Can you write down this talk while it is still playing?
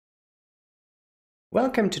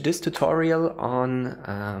Welcome to this tutorial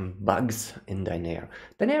on bugs in Dynare.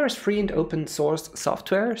 Dynare is free and open source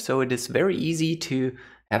software, so it is very easy to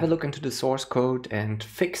have a look into the source code and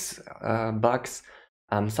fix bugs.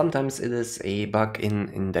 Sometimes it is a bug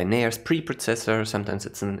in Dynare's preprocessor, sometimes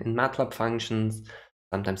it's in MATLAB functions,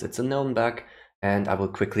 sometimes it's a known bug, and I will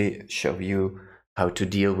quickly show you how to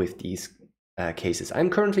deal with these cases. I'm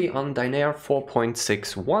currently on Dynare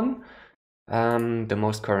 4.61, the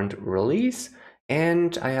most current release.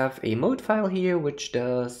 And I have a mode file here, which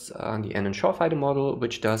does the NN Shorefighter model,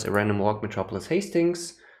 which does a random walk metropolis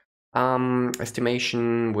Hastings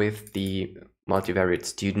estimation with the multivariate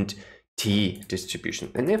student T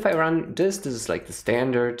distribution. And if I run this is like the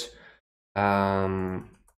standard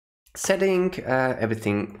setting.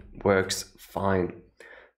 Everything works fine.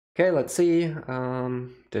 Okay, let's see.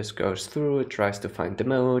 This goes through, it tries to find the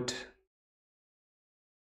mode.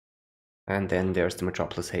 And then there's the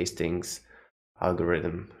metropolis Hastings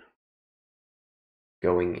algorithm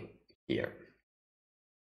going here.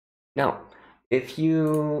 Now, if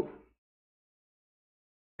you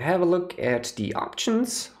have a look at the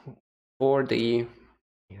options for the,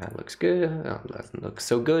 yeah, it looks good. It doesn't look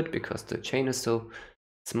so good because the chain is so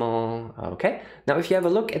small. Okay, now if you have a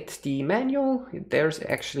look at the manual, there's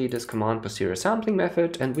actually this command posterior sampling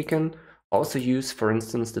method, and we can also use, for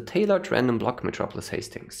instance, the tailored random block metropolis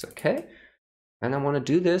Hastings. Okay. And I want to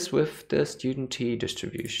do this with the student T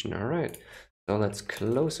distribution. All right, so let's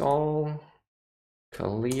close all,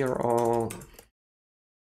 clear all,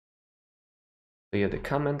 clear the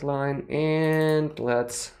comment line, and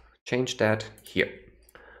let's change that here.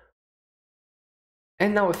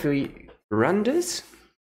 And now if we run this,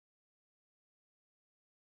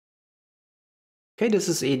 okay, this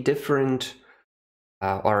is a different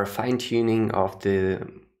or a fine-tuning of the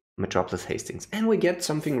metropolis Hastings, and we get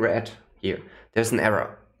something red here. There's an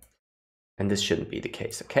error, and this shouldn't be the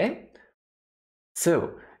case. Okay,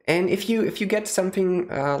 so and if you get something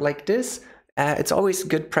like this, it's always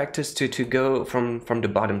good practice to go from the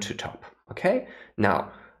bottom to top. Okay,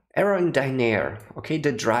 now error in Dynare. Okay,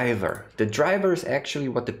 the driver is actually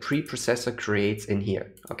what the preprocessor creates in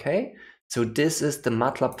here. Okay, so this is the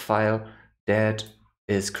MATLAB file that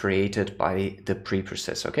is created by the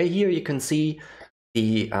preprocessor. Okay, here you can see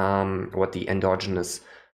the what the endogenous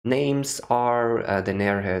names are.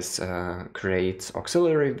 Dynare has creates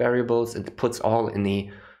auxiliary variables. It puts all in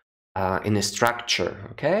a structure.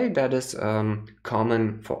 Okay, that is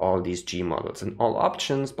common for all these G models, and all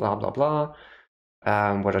options, blah blah blah.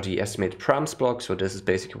 What are the estimated params blocks? So this is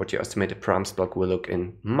basically what your estimated params block will look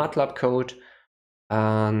in MATLAB code,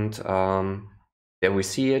 and there we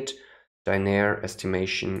see it. Dynare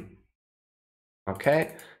estimation.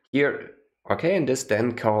 Okay, here. Okay, and this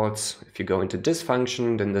then calls, if you go into this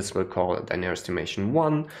function, then this will call Dynare estimation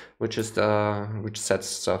 1, which is which sets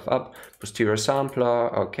stuff up. Posterior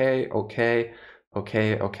sampler, okay.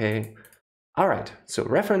 All right, so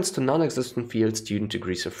reference to non-existent field student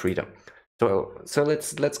degrees of freedom. So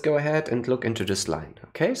let's go ahead and look into this line.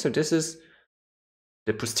 Okay, so this is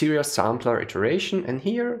the posterior sampler iteration, and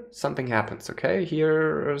here something happens. Okay,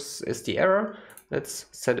 here is the error. Let's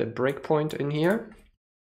set a breakpoint in here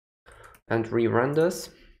and rerun this.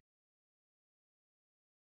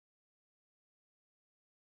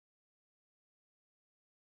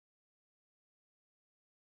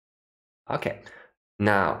 Okay,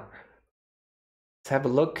 now let's have a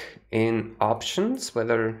look in options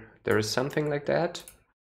whether there is something like that.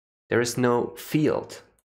 There is no field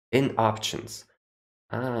in options.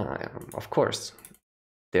 Of course,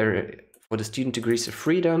 there for the student degrees of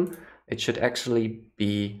freedom, it should actually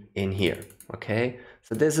be in here. Okay,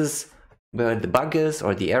 so this is where the bug is,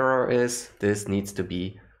 or the error is. This needs to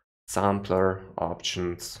be sampler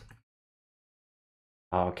options.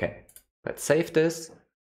 Okay, let's save this.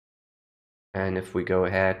 And if we go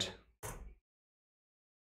ahead,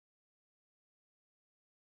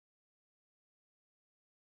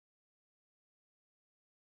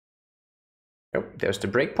 oh, there's the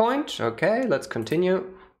breakpoint. Okay, let's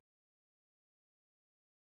continue.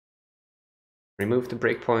 Remove the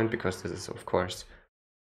breakpoint because this is, of course,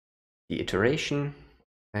 the iteration,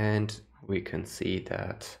 and we can see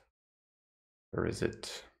that, where is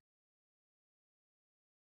it?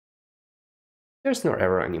 There's no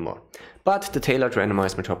error anymore, but the tailored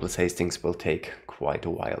randomized metropolis Hastings will take quite a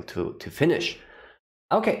while to finish.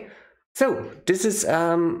 Okay, so this is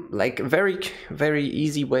like a very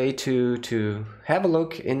easy way to have a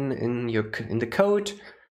look in the code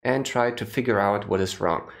and try to figure out what is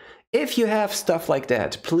wrong. If you have stuff like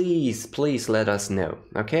that, please let us know.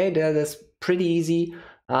 Okay, that is pretty easy.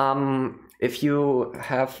 If you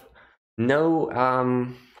have no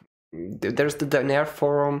there's the Dynare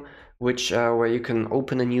forum, which where you can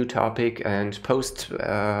open a new topic and post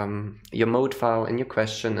your mode file and your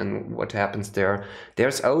question and what happens there.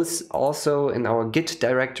 There's also in our Git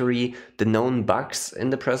directory the known bugs in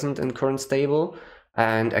the present and current stable.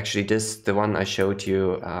 And actually the one I showed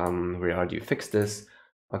you, where how do you fix this?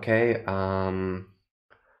 Okay,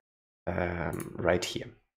 right here.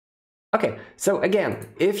 Okay, so again,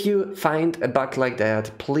 if you find a bug like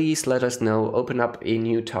that, please let us know. Open up a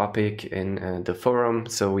new topic in the forum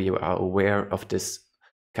so we are aware of this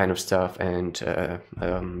kind of stuff. And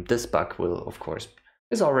this bug will, of course,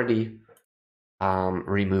 is already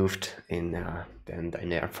removed in then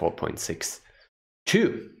Dynare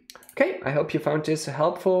 4.6.2. Okay, I hope you found this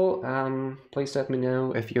helpful. Please let me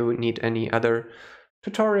know if you need any other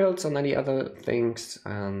tutorials on any other things,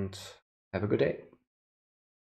 and have a good day.